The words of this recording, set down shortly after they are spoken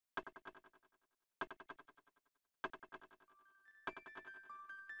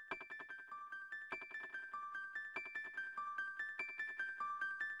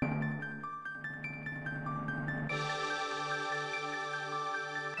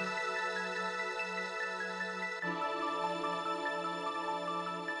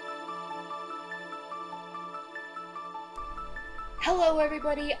Hello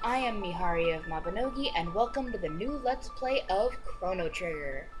everybody, I am Mihari of Mabinogi, and welcome to the new Let's Play of Chrono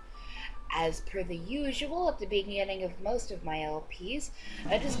Trigger. As per the usual at the beginning of most of my LPs,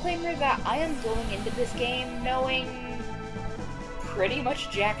 a disclaimer that I am going into this game knowing pretty much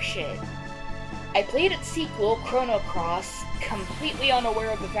jack shit. I played its sequel, Chrono Cross, completely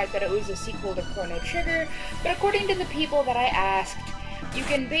unaware of the fact that it was a sequel to Chrono Trigger, but according to the people that I asked, you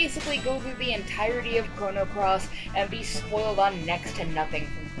can basically go through the entirety of Chrono Cross and be spoiled on next to nothing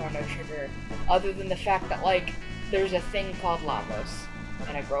from Chrono Trigger, other than the fact that, like, there's a thing called Lavos,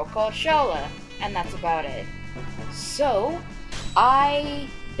 and a girl called Shala, and that's about it. So, I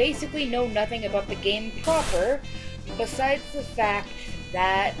basically know nothing about the game proper, besides the fact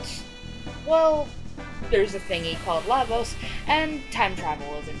that, well, there's a thingy called Lavos, and time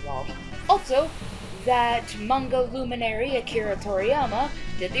travel is involved. Also, that manga luminary Akira Toriyama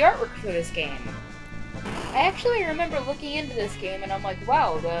did the artwork for this game. I actually remember looking into this game and I'm like,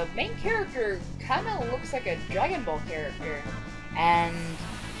 wow, the main character kinda looks like a Dragon Ball character. And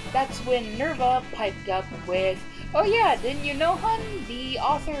that's when Nerva piped up with, oh yeah, didn't you know, hun? The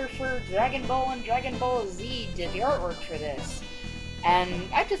author for Dragon Ball and Dragon Ball Z did the artwork for this. And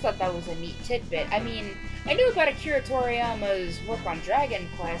I just thought that was a neat tidbit. I mean, I knew about Akira Toriyama's work on Dragon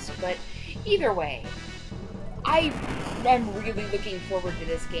Quest, but either way, I am really looking forward to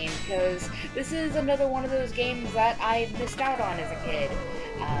this game, because this is another one of those games that I missed out on as a kid.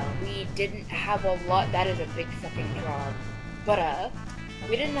 We didn't have a lot, that is a big fucking drop, but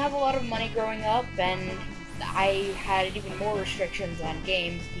we didn't have a lot of money growing up, and I had even more restrictions on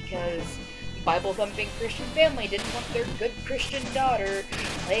games because Bible-thumping Christian family didn't want their good Christian daughter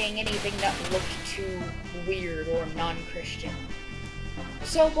playing anything that looked too weird or non-Christian.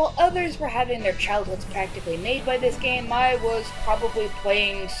 So while others were having their childhoods practically made by this game, I was probably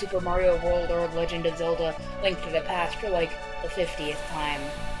playing Super Mario World or Legend of Zelda Link to the Past for like the 50th time.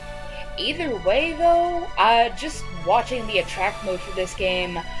 Either way though, just watching the attract mode for this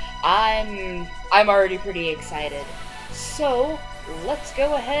game, I'm already pretty excited. So let's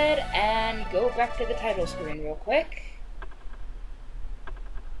go ahead and go back to the title screen real quick.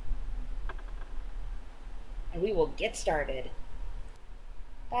 And we will get started.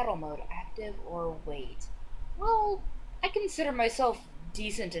 Battle mode, active or wait? Well, I consider myself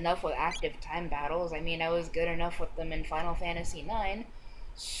decent enough with active time battles. I mean, I was good enough with them in Final Fantasy IX.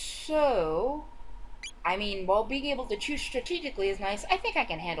 So, I mean, while being able to choose strategically is nice, I think I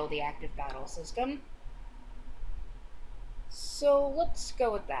can handle the active battle system. So, let's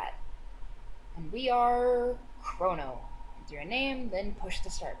go with that. And we are Chrono. Enter your name, then push the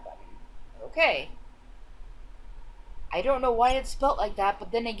start button. Okay. I don't know why it's spelt like that,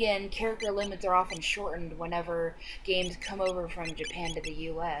 but then again, character limits are often shortened whenever games come over from Japan to the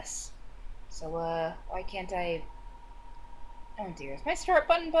US. So, why can't I... Oh dear, is my start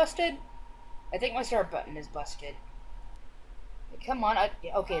button busted? I think my start button is busted. Come on,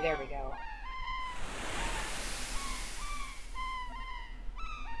 okay, there we go.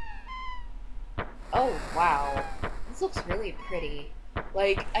 Oh, wow. This looks really pretty.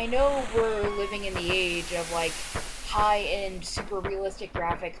 Like, I know we're living in the age of, like, high-end, super realistic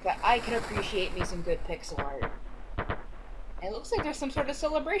graphics, but I can appreciate me some good pixel art. And it looks like there's some sort of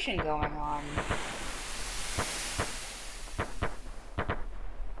celebration going on.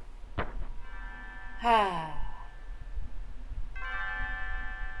 Ah.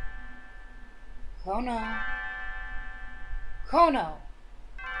 Chrono. Chrono!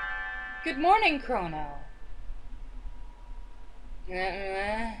 Good morning, Chrono!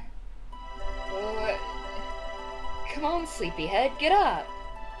 Come on, sleepyhead, get up!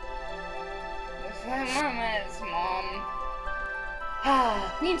 5 more minutes, Mom.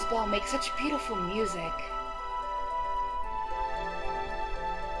 Ah, Queen's Bell makes such beautiful music.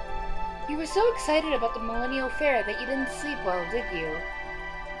 You were so excited about the Millennial Fair that you didn't sleep well, did you?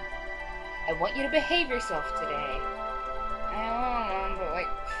 I want you to behave yourself today. I don't know, but like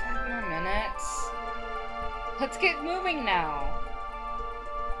 5 more minutes. Let's get moving now.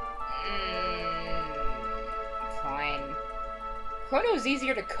 Fine. Chrono's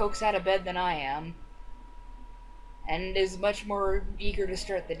easier to coax out of bed than I am, and is much more eager to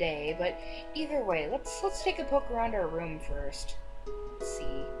start the day, but either way, let's take a poke around our room first. Let's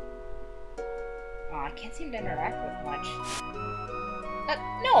see. Oh, I can't seem to interact with much.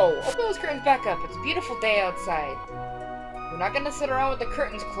 No! Open those curtains back up. It's a beautiful day outside. We're not gonna sit around with the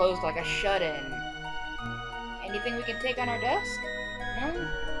curtains closed like a shut-in. Anything we can take on our desk? No?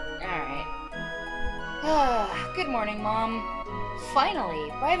 Alright. Good morning, Mom. Finally!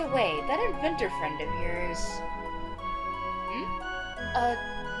 By the way, that inventor friend of yours...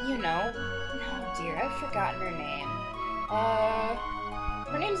 you know... Oh dear, I've forgotten her name.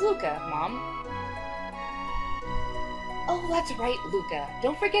 Her name's Luca, Mom. Oh, that's right, Luca.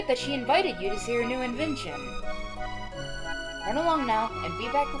 Don't forget that she invited you to see her new invention. Run along now, and be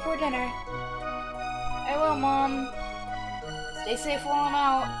back before dinner. I will, Mom. Stay safe while I'm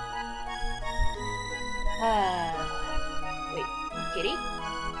out. Wait, kitty?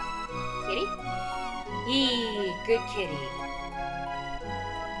 Kitty? Yee, good kitty.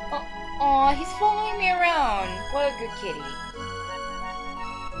 Aw, he's following me around. What a good kitty.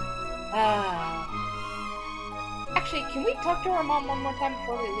 Actually, can we talk to our mom one more time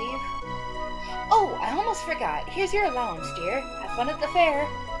before we leave? Oh, I almost forgot. Here's your allowance, dear. Have fun at the fair.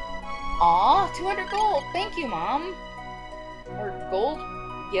 Aw, 200 gold. Thank you, Mom. Or gold?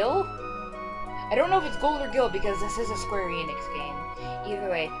 Gil? I don't know if it's gold or gil because this is a Square Enix game. Either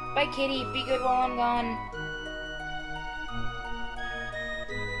way, bye, kitty. Be good while I'm gone.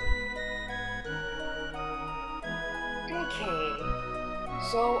 Okay.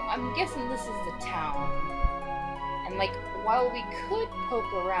 So, I'm guessing this is the town. And, like, while we could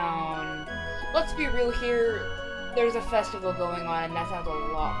poke around, let's be real here, there's a festival going on, and that sounds a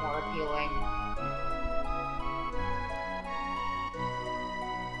lot more appealing.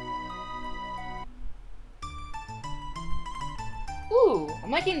 Ooh,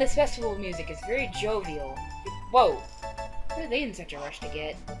 I'm liking this festival music. It's very jovial. Whoa, why are they in such a rush to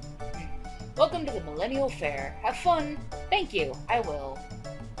get? Welcome to the Millennial Fair. Have fun. Thank you, I will.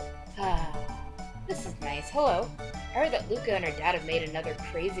 This is nice. Hello. I heard that Luca and her dad have made another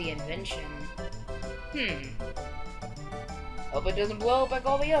crazy invention. Hope it doesn't blow up like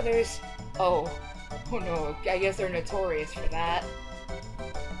all the others. Oh no, I guess they're notorious for that.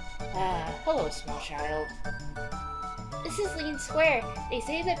 Hello, small child. This is Lean Square. They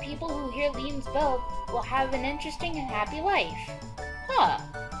say that people who hear Lean's bell will have an interesting and happy life. Huh,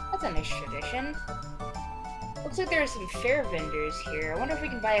 that's a nice tradition. Looks like there are some fair vendors here. I wonder if we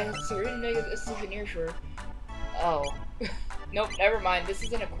can buy a souvenir for... Oh. Nope, never mind. This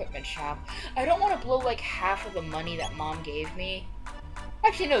is an equipment shop. I don't want to blow like half of the money that Mom gave me.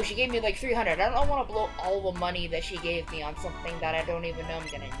 Actually, no, she gave me like 300. I don't want to blow all the money that she gave me on something that I don't even know I'm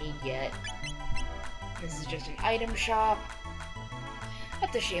gonna need yet. This is just an item shop.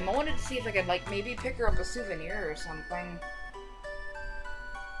 That's a shame. I wanted to see if I could, like, maybe pick her up a souvenir or something.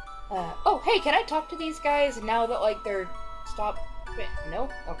 Oh, hey, can I talk to these guys now that, like, they're... Stop... No?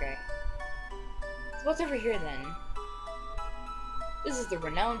 Okay. So what's over here, then? This is the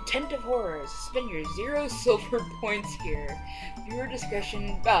renowned Tent of Horrors. Spend your 0 silver points here. Viewer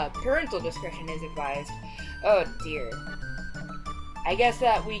discretion... parental discretion is advised. Oh, dear. I guess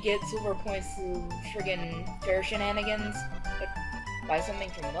that we get silver points to friggin' fair shenanigans. Buy something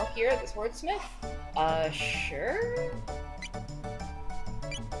from Milk here at the Swordsmith? Sure?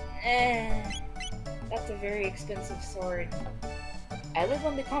 That's a very expensive sword. I live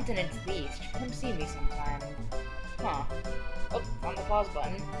on the continent to the east. Come see me sometime. Huh. Oh, on the pause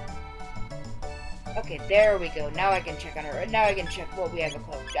button. Okay, there we go. Now I can check on her. Now I can check what we have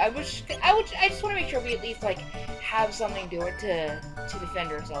equipped. I just want to make sure we at least, like, have something to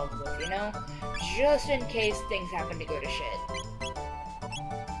defend ourselves with, you know? Just in case things happen to go to shit.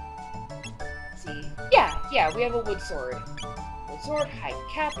 Let's see. Yeah, we have a wood sword. Wood sword, hide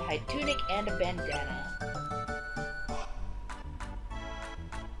cap, hide tunic, and a bandana.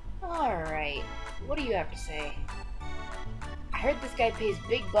 Alright. What do you have to say? I heard this guy pays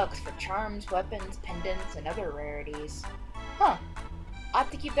big bucks for charms, weapons, pendants, and other rarities. Huh. I'll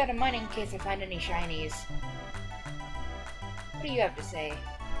have to keep that in mind in case I find any shinies. What do you have to say?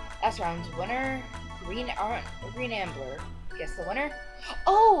 Last round's winner, Green Ambler. Guess the winner?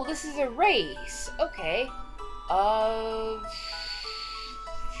 Oh, this is a race! Okay.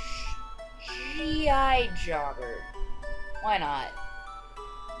 GI Jogger. Why not?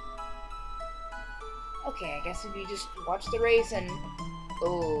 Okay, I guess if we just watch the race and...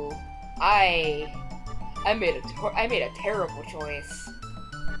 Oh, I made a terrible choice.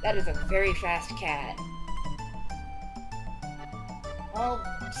 That is a very fast cat. Well,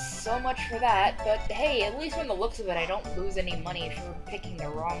 so much for that, but hey, at least from the looks of it, I don't lose any money for picking the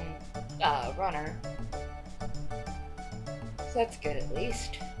wrong, runner. So that's good, at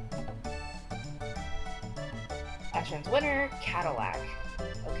least. Last round's winner, Cadillac.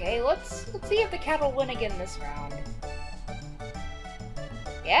 Okay, let's see if the cat will win again this round.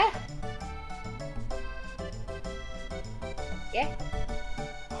 Yeah? Yeah?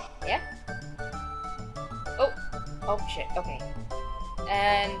 Yeah? Oh shit, okay.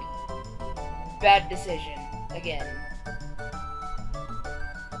 And bad decision, again.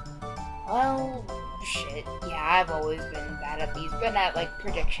 Well, shit, yeah, I've always been bad at these, like,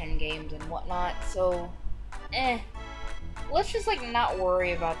 prediction games and whatnot, so, let's just, like, not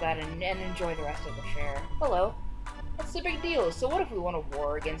worry about that and enjoy the rest of the fair. Hello. What's the big deal? So what if we won a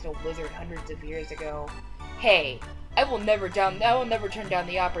war against a wizard hundreds of years ago? Hey, I will never turn down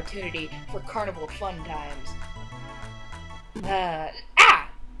the opportunity for carnival fun times.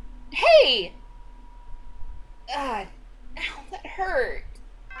 Hey! Ow, that hurt.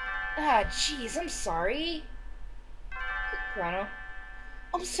 Jeez, I'm sorry. Chrono.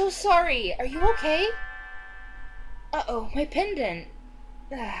 I'm so sorry. Are you okay? Uh-oh, my pendant.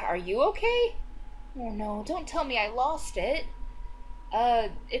 Are you okay? Oh no, don't tell me I lost it.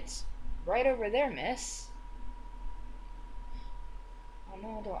 It's right over there, miss. Oh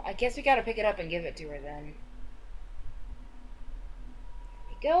no, I guess we gotta pick it up and give it to her then. There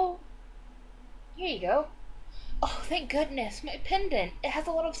we go. Here you go. Oh, thank goodness, my pendant. It has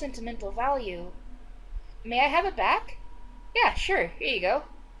a lot of sentimental value. May I have it back? Yeah, sure, here you go.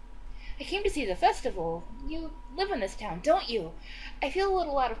 I came to see the festival. You live in this town, don't you? I feel a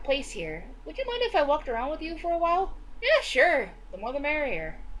little out of place here. Would you mind if I walked around with you for a while? Yeah, sure. The more the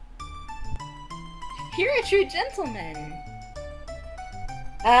merrier. You're a true gentleman.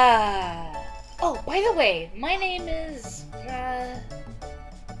 Oh, by the way, my name is,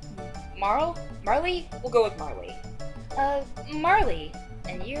 Marley? We'll go with Marley. Marley.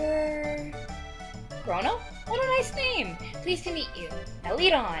 And you're... Chrono? What a nice name! Pleased to meet you. Now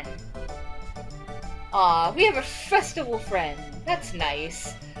lead on. Aw, we have a festival friend. That's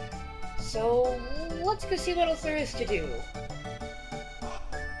nice. So, let's go see what else there is to do.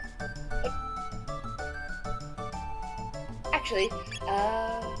 Actually,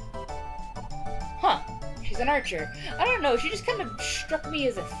 she's an archer. I don't know, she just kind of struck me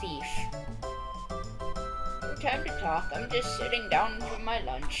as a thief. No time to talk, I'm just sitting down for my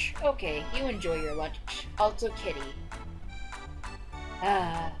lunch. Okay, you enjoy your lunch. Also Kitty.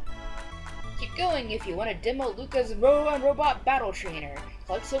 Keep going if you want to demo Luca's robot battle trainer.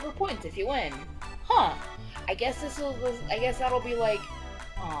 Collect silver points if you win. Huh. I guess that'll be like...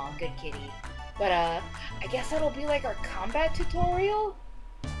 Aw, good kitty. But, I guess that'll be like our combat tutorial?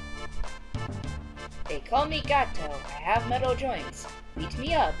 They call me Gato. I have metal joints. Beat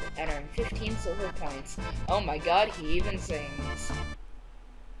me up and earn 15 silver points. Oh my god, he even sings.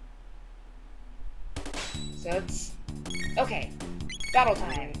 So it's... Okay. Battle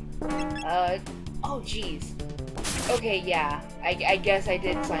time. Oh jeez. Okay, yeah. I guess I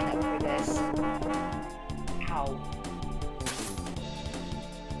did sign up for this. Ow.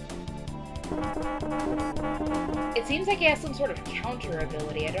 It seems like he has some sort of counter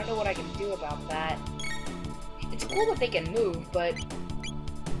ability. I don't know what I can do about that. It's cool that they can move, but...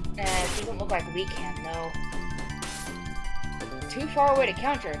 it doesn't look like we can, though. Too far away to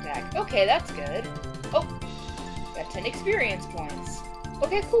counterattack. Okay, that's good. Oh! Got 10 experience points.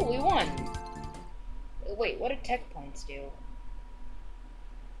 Okay, cool, we won. Wait, what do tech points do?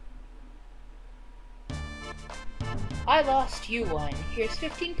 I lost, you won. Here's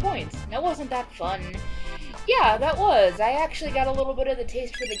 15 points. Now wasn't that fun? Yeah, that was. I actually got a little bit of the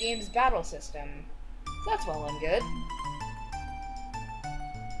taste for the game's battle system. So that's well and good.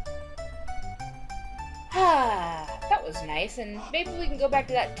 That was nice, and maybe we can go back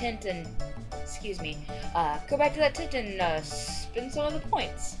to that tent and... Excuse me. Go back to that tent and, spin some of the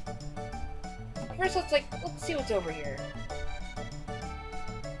points. First, let's see what's over here.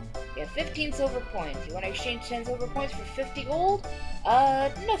 You have 15 silver points. You want to exchange 10 silver points for 50 gold?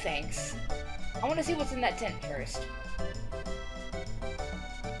 No thanks. I want to see what's in that tent first.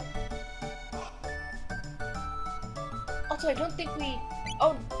 Also, I don't think we...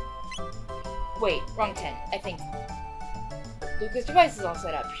 Oh! Wait, wrong tent. I think... Luca's device is all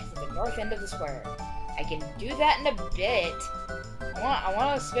set up. She's at the north end of the square. I can do that in a bit. I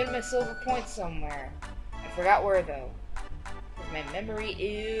want to spend my silver points somewhere. I forgot where, though. My memory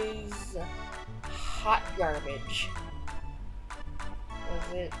is... hot garbage.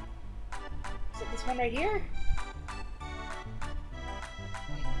 Was it... Is it this one right here?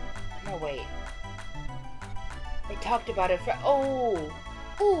 No, wait. They talked about it for... Oh!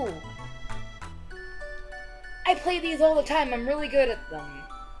 Ooh! I play these all the time. I'm really good at them.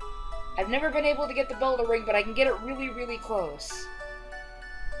 I've never been able to get the bell to ring, but I can get it really, really close.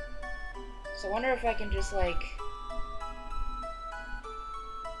 So I wonder if I can just, like...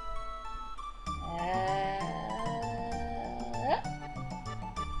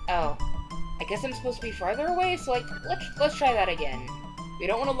 Oh. I guess I'm supposed to be farther away, so, like, let's try that again. We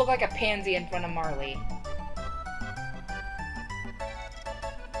don't want to look like a pansy in front of Marley.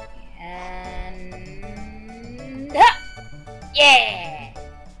 And... Yeah!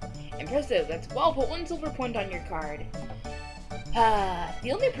 Impressive. That's well, put 1 silver point on your card.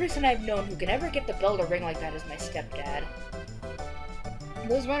 The only person I've known who can ever get the bell to ring like that is my stepdad.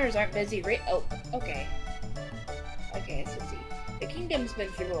 those runners aren't busy right— oh, okay. Okay, so see. The kingdom's been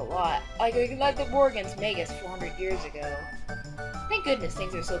through a lot. Like the war against Magus 400 years ago. Thank goodness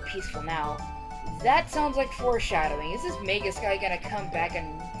things are so peaceful now. That sounds like foreshadowing. Is this Magus guy gonna come back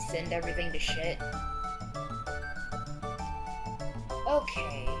and send everything to shit?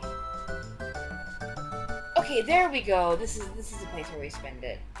 Okay. Okay, there we go. This is the place where we spend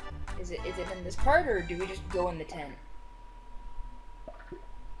it. Is it in this part, or do we just go in the tent?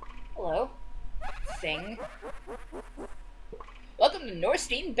 Hello. Thing. Welcome to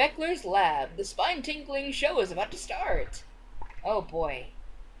Norstein Beckler's lab. The spine-tingling show is about to start. Oh boy.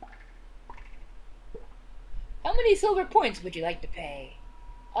 How many silver points would you like to pay?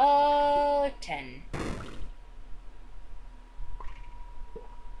 10.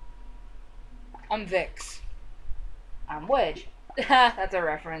 I'm Vix. I'm Wedge. That's a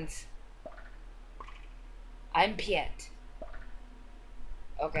reference. I'm Piet.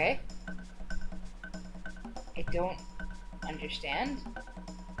 Okay. I don't understand.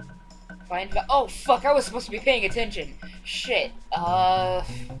 Find— oh fuck, I was supposed to be paying attention. Shit.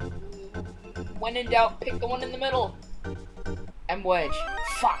 When in doubt, pick the one in the middle. I'm Wedge.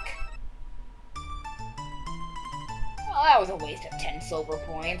 Fuck. Well, that was a waste of 10 silver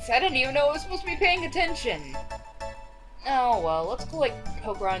points. I didn't even know I was supposed to be paying attention. Oh well, let's go like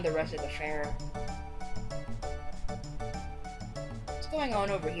poke around the rest of the fair. What's going on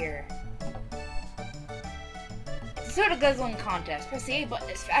over here? It's a soda guzzling contest. Press the A button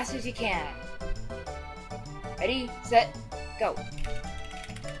as fast as you can. Ready, set, go.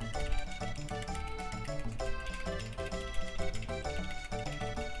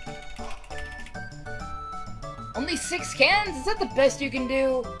 Only 6 cans? Is that the best you can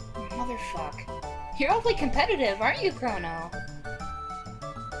do? Motherfuck. You're awfully competitive, aren't you, Chrono?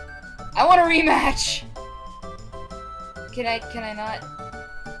 I want a rematch! Can I not?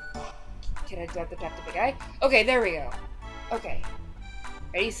 Can I tap the guy? Okay, there we go. Okay.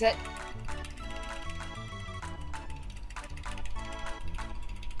 Ready, set.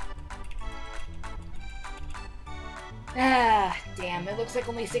 Ah, damn, it looks like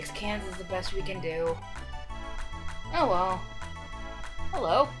only 6 cans is the best we can do. Oh well.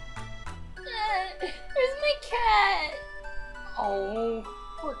 Hello. Where's my cat? Oh,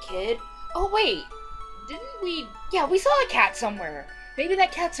 poor kid. Oh wait, didn't we— yeah, we saw a cat somewhere. Maybe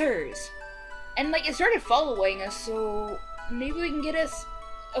that cat's hers. And like, it started following us, so maybe we can get us—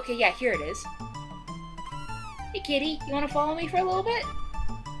 okay, yeah, here it is. Hey kitty, you wanna follow me for a little bit?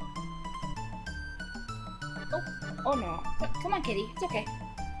 Oh no. Come on kitty, it's okay.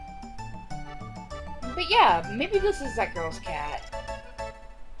 But yeah, maybe this is that girl's cat.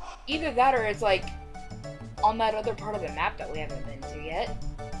 Either that or it's like on that other part of the map that we haven't been to yet.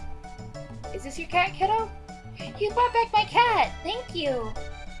 Is this your cat, kiddo? You brought back my cat! Thank you!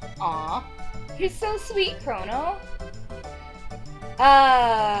 Aw, you're so sweet, Chrono.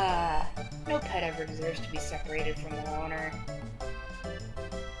 Ah, no pet ever deserves to be separated from their owner.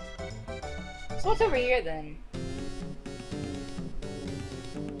 So what's over here then?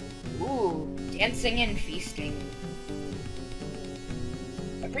 Ooh, dancing and feasting.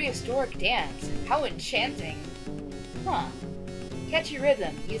 A prehistoric dance. How enchanting. Huh. Catchy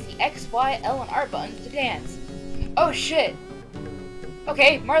rhythm. Use the X, Y, L, and R buttons to dance. Oh shit!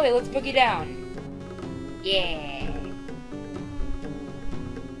 Okay, Marley, let's boogie down. Yeah.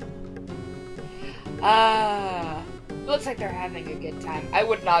 Looks like they're having a good time. I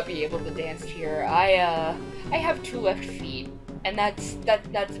would not be able to dance here. I have 2 left feet. And that's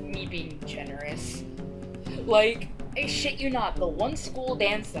me being generous. Like, I shit you not, the one school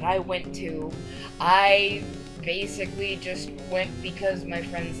dance that I went to, I basically just went because my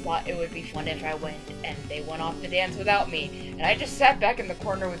friends thought it would be fun if I went, and they went off to dance without me, and I just sat back in the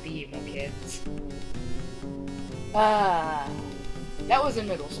corner with the emo kids. That was in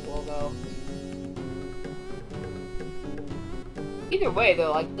middle school, though. Either way,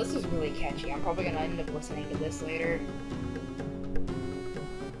 though, like, this is really catchy. I'm probably gonna end up listening to this later.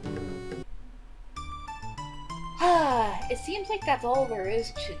 It seems like that's all there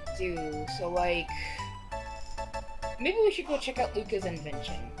is to do, so like, maybe we should go check out Luca's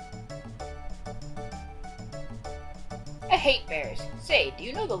invention. I hate bears. Say, do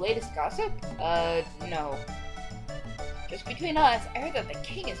you know the latest gossip? No. Just between us, I heard that the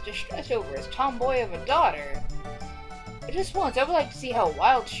king is distressed over his tomboy of a daughter. But just once, I would like to see how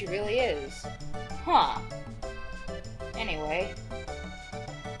wild she really is. Huh. Anyway.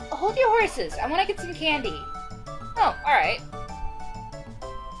 Hold your horses, I want to get some candy. Oh, alright.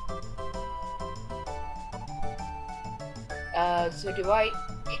 So do I—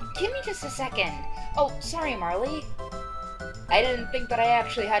 give me just a second. Oh, sorry, Marley. I didn't think that I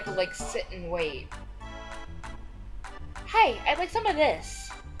actually had to, like, sit and wait. Hi, I'd like some of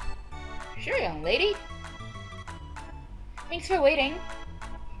this. Sure, young lady. Thanks for waiting.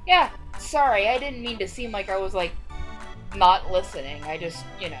 Yeah, sorry, I didn't mean to seem like I was, like, not listening. I just,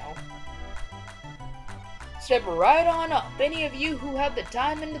 you know. Step right on up, any of you who have the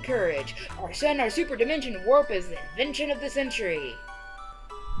time and the courage. Our super dimension warp is the invention of the century.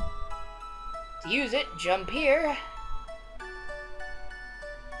 To use it, jump here.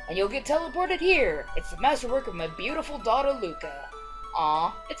 And you'll get teleported here. It's the masterwork of my beautiful daughter, Luca.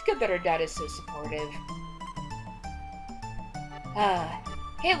 Aw, it's good that her dad is so supportive.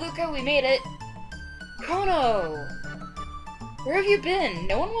 Hey Luca, we made it. Chrono! Where have you been?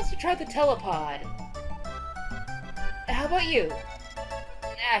 No one wants to try the telepod. How about you?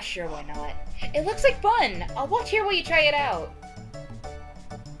 Sure, why not? It looks like fun! I'll watch here while you try it out.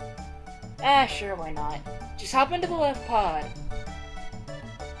 Sure, why not? Just hop into the left pod.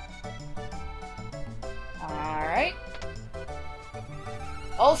 Alright.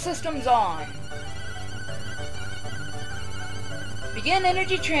 All systems on. Begin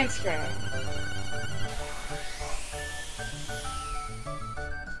energy transfer.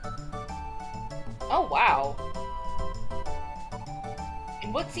 Oh, wow.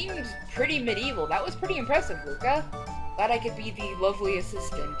 In what seems pretty medieval. That was pretty impressive, Luca. Glad I could be the lovely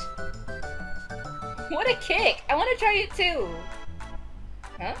assistant. What a kick! I want to try it too!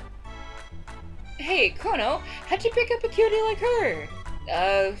 Huh? Hey, Chrono, how'd you pick up a cutie like her?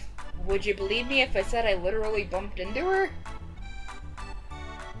 Would you believe me if I said I literally bumped into her?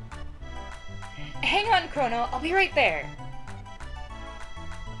 Hang on, Chrono, I'll be right there.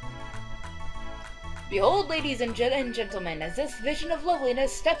 Behold, ladies and gentlemen, as this vision of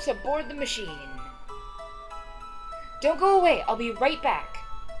loveliness steps aboard the machine. Don't go away, I'll be right back.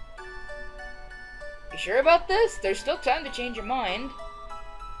 You sure about this? There's still time to change your mind.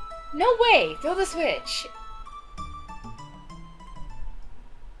 No way! Throw the switch!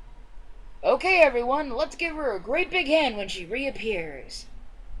 Okay, everyone, let's give her a great big hand when she reappears.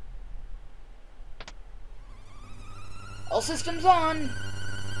 All systems on!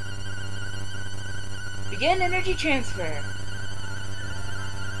 Begin energy transfer.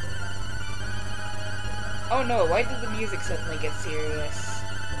 Oh no, why did the music suddenly get serious?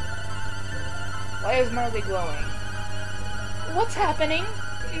 Why is Marley glowing? What's happening?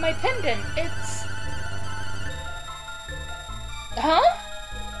 My pendant, it's... Huh?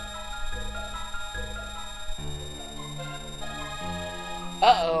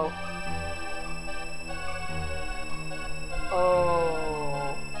 Uh-oh.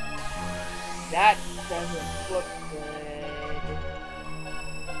 Oh. That doesn't look good.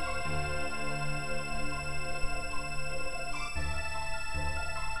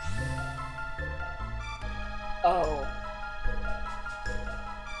 Oh.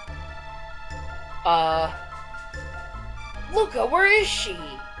 Luca, where is she?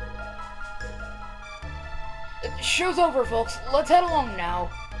 Show's over, folks. Let's head along now.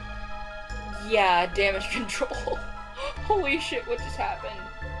 Yeah, damage control. Holy shit, what just happened?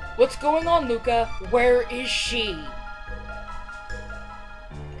 What's going on, Luca? Where is she?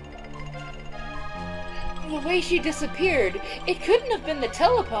 The way she disappeared, it couldn't have been the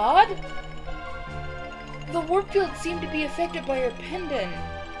telepod. The warp field seemed to be affected by her pendant.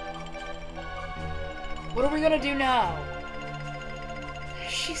 What are we gonna do now?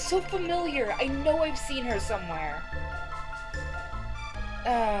 She's so familiar. I know I've seen her somewhere.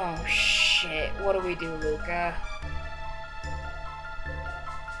 Oh, shit. What do we do, Luca?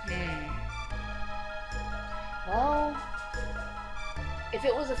 Well, if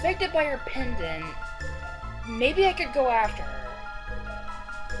it was affected by her pendant, maybe I could go after her.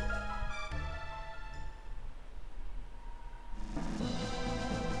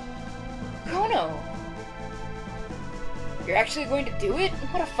 Chrono! You're actually going to do it?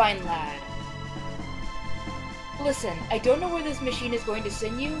 What a fine lad. Listen, I don't know where this machine is going to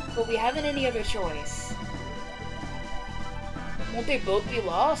send you, but we haven't any other choice. Won't they both be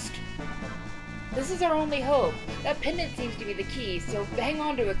lost? This is our only hope. That pendant seems to be the key, so hang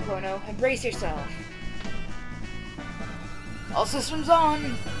on to it, Chrono, and brace yourself. All systems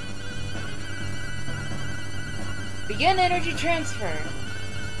on! Begin energy transfer.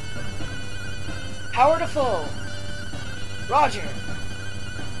 Power to full. Roger.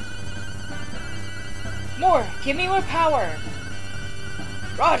 More! Give me more power!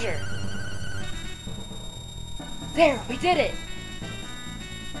 Roger! There! We did it!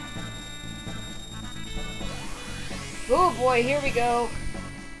 Oh boy, here we go.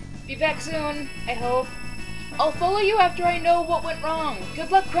 Be back soon, I hope. I'll follow you after I know what went wrong. Good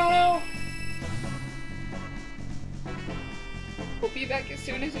luck, Chrono! We'll be back as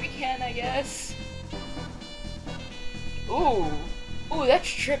soon as we can, I guess. Ooh. Ooh, that's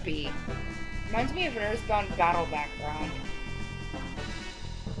trippy. Reminds me of an Earthbound battle background.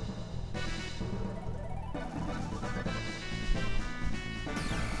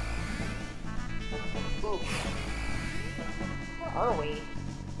 Oof. Where are we?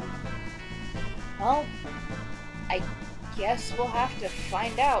 Well, I guess we'll have to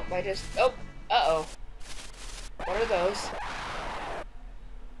find out by just... Oh, uh-oh. What are those?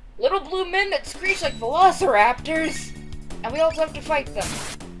 Little blue men that screech like velociraptors! And we also have to fight them.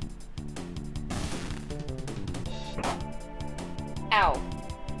 Ow.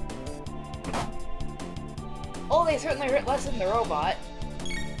 Oh, they certainly hurt less than the robot.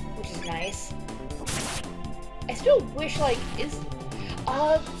 Which is nice. I still wish, like,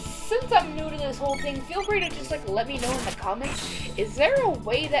 since I'm new to this whole thing, feel free to just, like, let me know in the comments. Is there a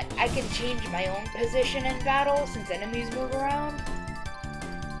way that I can change my own position in battle since enemies move around?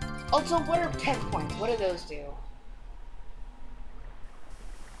 Also, what are tech points? What do those do?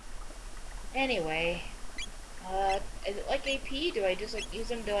 Anyway, is it like AP? Do I just, like, use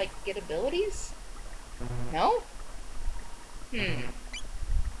them to, like, get abilities? No?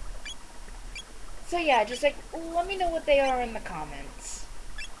 So yeah, just, like, let me know what they are in the comments.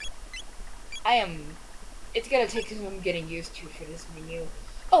 It's gonna take some getting used to for this menu.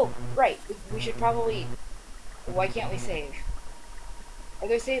 Oh, right, we should probably... Why can't we save? Are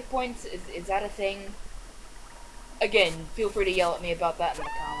there save points? Is that a thing? Again, feel free to yell at me about that in the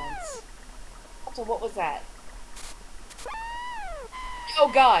comments. Also, what was that?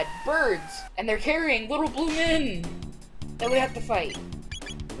 Oh god, birds! And they're carrying little blue men! That we have to fight.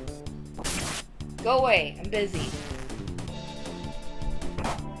 Go away, I'm busy.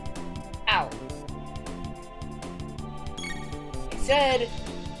 Ow. I said,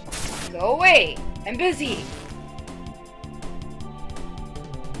 go away, I'm busy!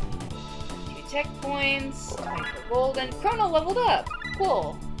 2 tech points, 20 for gold, and Chrono leveled up!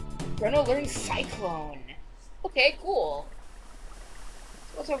 Cool. Chrono learns Cyclone. Okay, cool.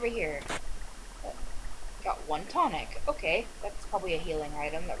 So what's over here? Got 1 tonic. Okay, that's probably a healing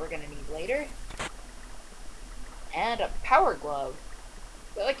item that we're gonna need later. And a power glove.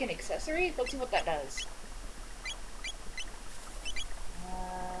 Is that like an accessory? Let's see what that does.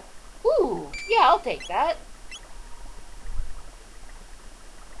 Ooh, yeah, I'll take that.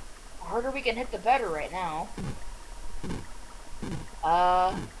 The harder we can hit, the better right now.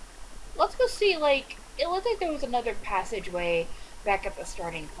 Let's go see, like, it looked like there was another passageway back at the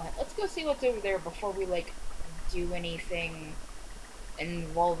starting point. Let's go see what's over there before we, like, do anything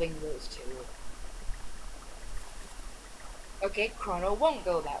involving those two. Okay, Chrono won't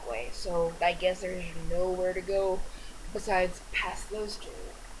go that way, so I guess there's nowhere to go besides past those two.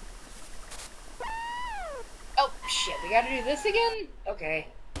 Oh, shit, we gotta do this again? Okay.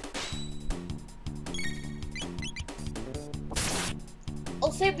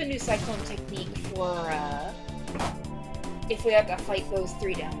 I'll save the new Cyclone technique for, if we have to fight those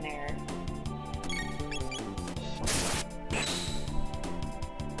 3 down there.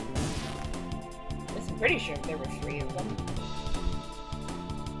 I'm pretty sure there were 3 of them.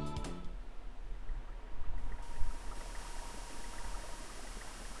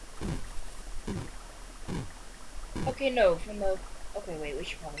 Okay, no, from the... Okay, wait, we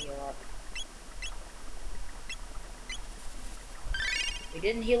should probably heal up. We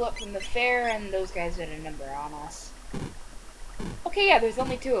didn't heal up from the fair, and those guys did a number on us. Okay, yeah, there's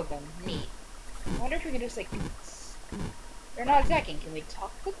only 2 of them. Neat. I wonder if we can just, like... They're not attacking. Can we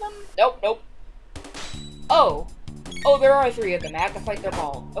talk with them? Nope, nope. Oh! Oh, there are 3 of them. I have to fight them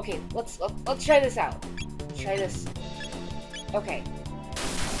all. Okay, let's try this out. Let's try this. Okay.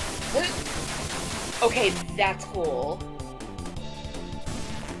 Okay, that's cool.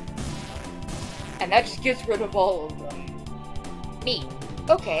 And that just gets rid of all of them. Neat.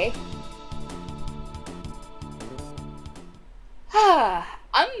 Okay.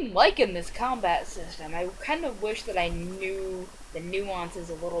 I'm liking this combat system. I kind of wish that I knew the nuances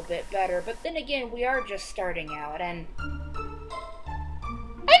a little bit better, but then again, we are just starting out, and...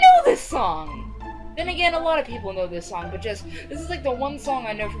 I know this song! Then again, a lot of people know this song, but this is like the one song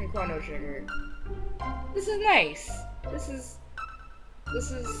I know from Chrono Trigger. This is nice. This is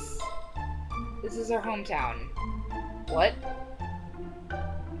our hometown. What?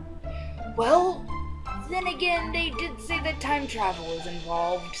 Well, then again, they did say that time travel is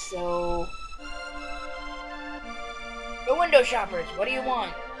involved, so... The window shoppers, what do you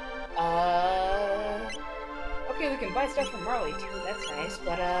want? Okay, we can buy stuff from Marley too, that's nice,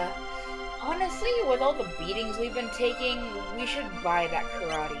 but, honestly, with all the beatings we've been taking, we should buy that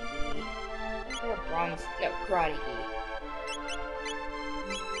karate gi. Or bronze, no, karate gi.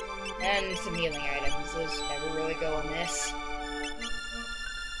 And some healing items. Those never really go on this.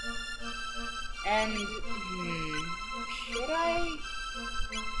 And, should I?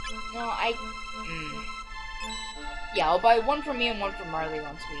 No, yeah, I'll buy one for me and one for Marley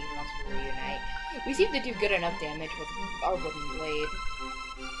once we reunite. We seem to do good enough damage with our wooden blade.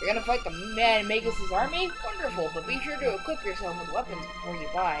 You're gonna fight the man Magus' army? Wonderful, but be sure to equip yourself with weapons before you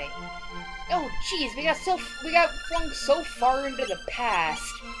buy. Oh, jeez, we got flung so far into the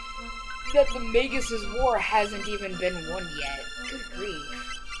past that the Magus' war hasn't even been won yet. Good grief.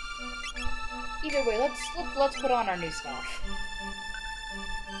 Either way, let's put on our new stuff.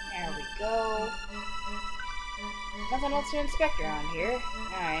 There we go. Nothing else to inspect around here.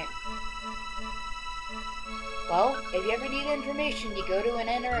 Alright. Well, if you ever need information, you go to an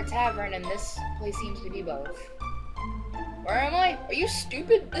inn or a tavern, and this place seems to be both. Where am I? Are you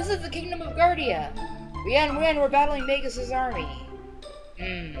stupid? This is the Kingdom of Guardia! We're battling Magus' army.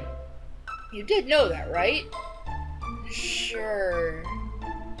 You did know that, right? Sure.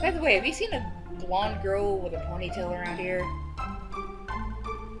 By the way, have you seen a blonde girl with a ponytail around here?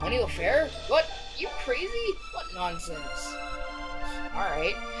 Millennial Fair? What? You crazy? What nonsense?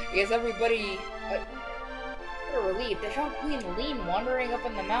 Alright. I guess everybody... What a relief. They found Queen Lean wandering up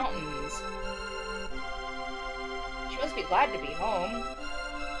in the mountains. She must be glad to be home.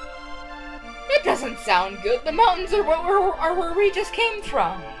 That doesn't sound good. The mountains are where we just came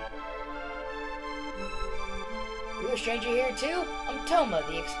from. You a stranger here too? I'm Toma,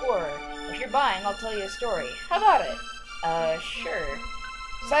 the explorer. If you're buying, I'll tell you a story. How about it? Sure.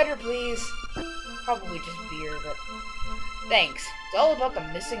 Cider, please. Probably just beer, but... Thanks. It's all about the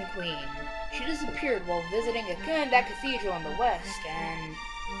missing queen. She disappeared while visiting that cathedral in the west, and...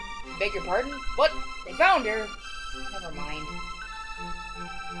 Beg your pardon? What? They found her? Never mind.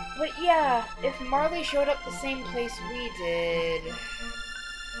 But yeah, if Marley showed up the same place we did...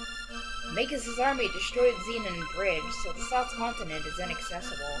 Magus' army destroyed Xenon Bridge, so the South Continent is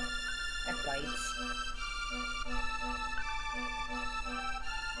inaccessible. That bites.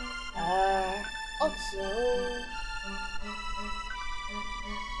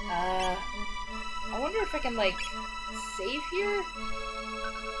 I wonder if I can, like, save here?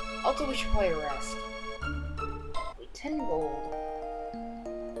 Also, we should probably rest. Wait, 10 gold.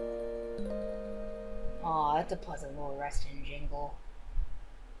 Aw, that's a pleasant little resting jingle.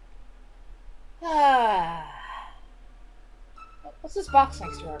 What's this box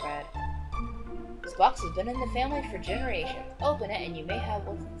next to our bed? This box has been in the family for generations. Open it and you may have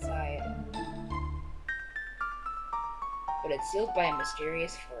what's inside. But it's sealed by a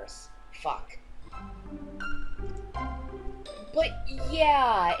mysterious force. Fuck. But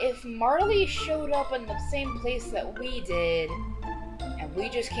yeah, if Marley showed up in the same place that we did, and we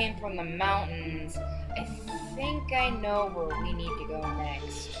just came from the mountains, I think I know where we need to go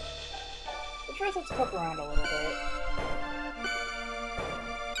next. But first, let's poke around a little bit.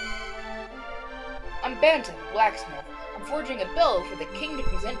 I'm Banta, the blacksmith. I'm forging a bell for the king to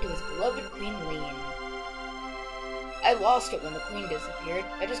present to his beloved Queen Lean. I lost it when the queen disappeared.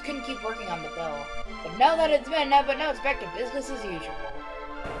 I just couldn't keep working on the bell. But now it's back to business as usual.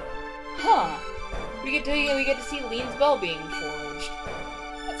 Huh. We get to see Lean's bell being forged.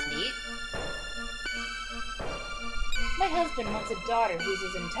 That's neat. My husband wants a daughter who's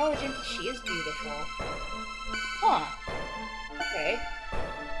as intelligent as she is beautiful. Huh. Okay.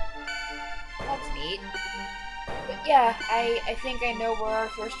 That's neat. But yeah, I think I know where our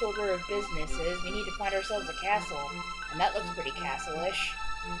first order of business is. We need to find ourselves a castle. And that looks pretty castle-ish.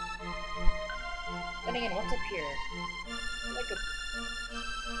 Then again, what's up here? Like a...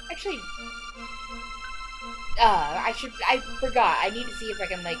 Actually... I forgot. I need to see if I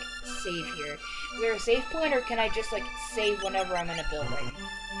can, like, save here. Is there a save point, or can I just, like, save whenever I'm in a building?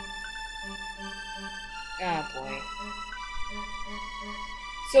 Oh, boy.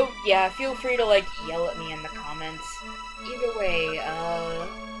 So, yeah, feel free to, like, yell at me in the comments. Either way,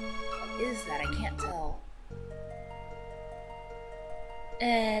 what is that? I can't tell.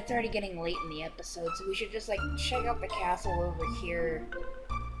 It's already getting late in the episode, so we should just, like, check out the castle over here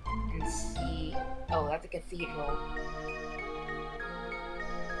and see... Oh, that's a cathedral.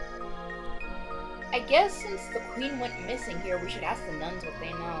 I guess since the queen went missing here, we should ask the nuns what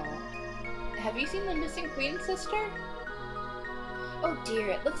they know. Have you seen the missing queen, sister? Oh dear,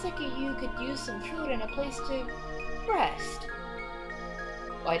 it looks like you could use some food and a place to rest.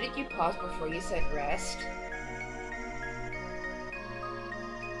 Why did you pause before you said rest?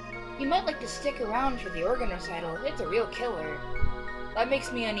 You might like to stick around for the organ recital. It's a real killer. That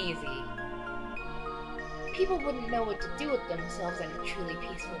makes me uneasy. People wouldn't know what to do with themselves in a truly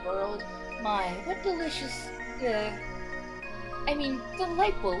peaceful world. My, what delicious... I mean,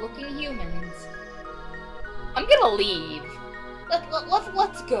 delightful-looking humans. I'm gonna leave.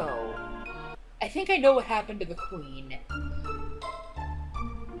 Let's go. I think I know what happened to the queen.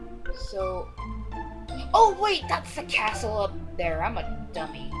 So... Oh, wait, that's the castle up there. I'm a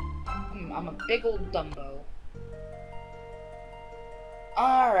dummy. I'm a big old Dumbo.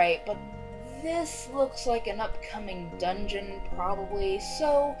 Alright, but this looks like an upcoming dungeon, probably,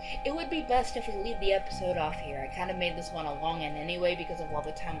 so it would be best if we leave the episode off here. I kind of made this one a long one anyway because of all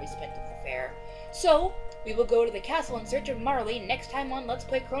the time we spent at the fair. So, we will go to the castle in search of Marley next time on Let's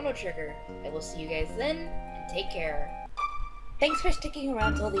Play Chrono Trigger. I will see you guys then, and take care. Thanks for sticking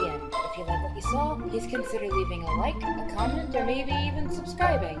around till the end. If you like what you saw, please consider leaving a like, a comment, or maybe even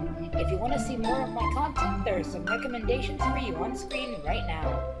subscribing. If you want to see more of my content, there are some recommendations for you on screen right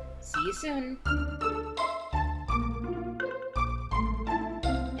now. See you soon!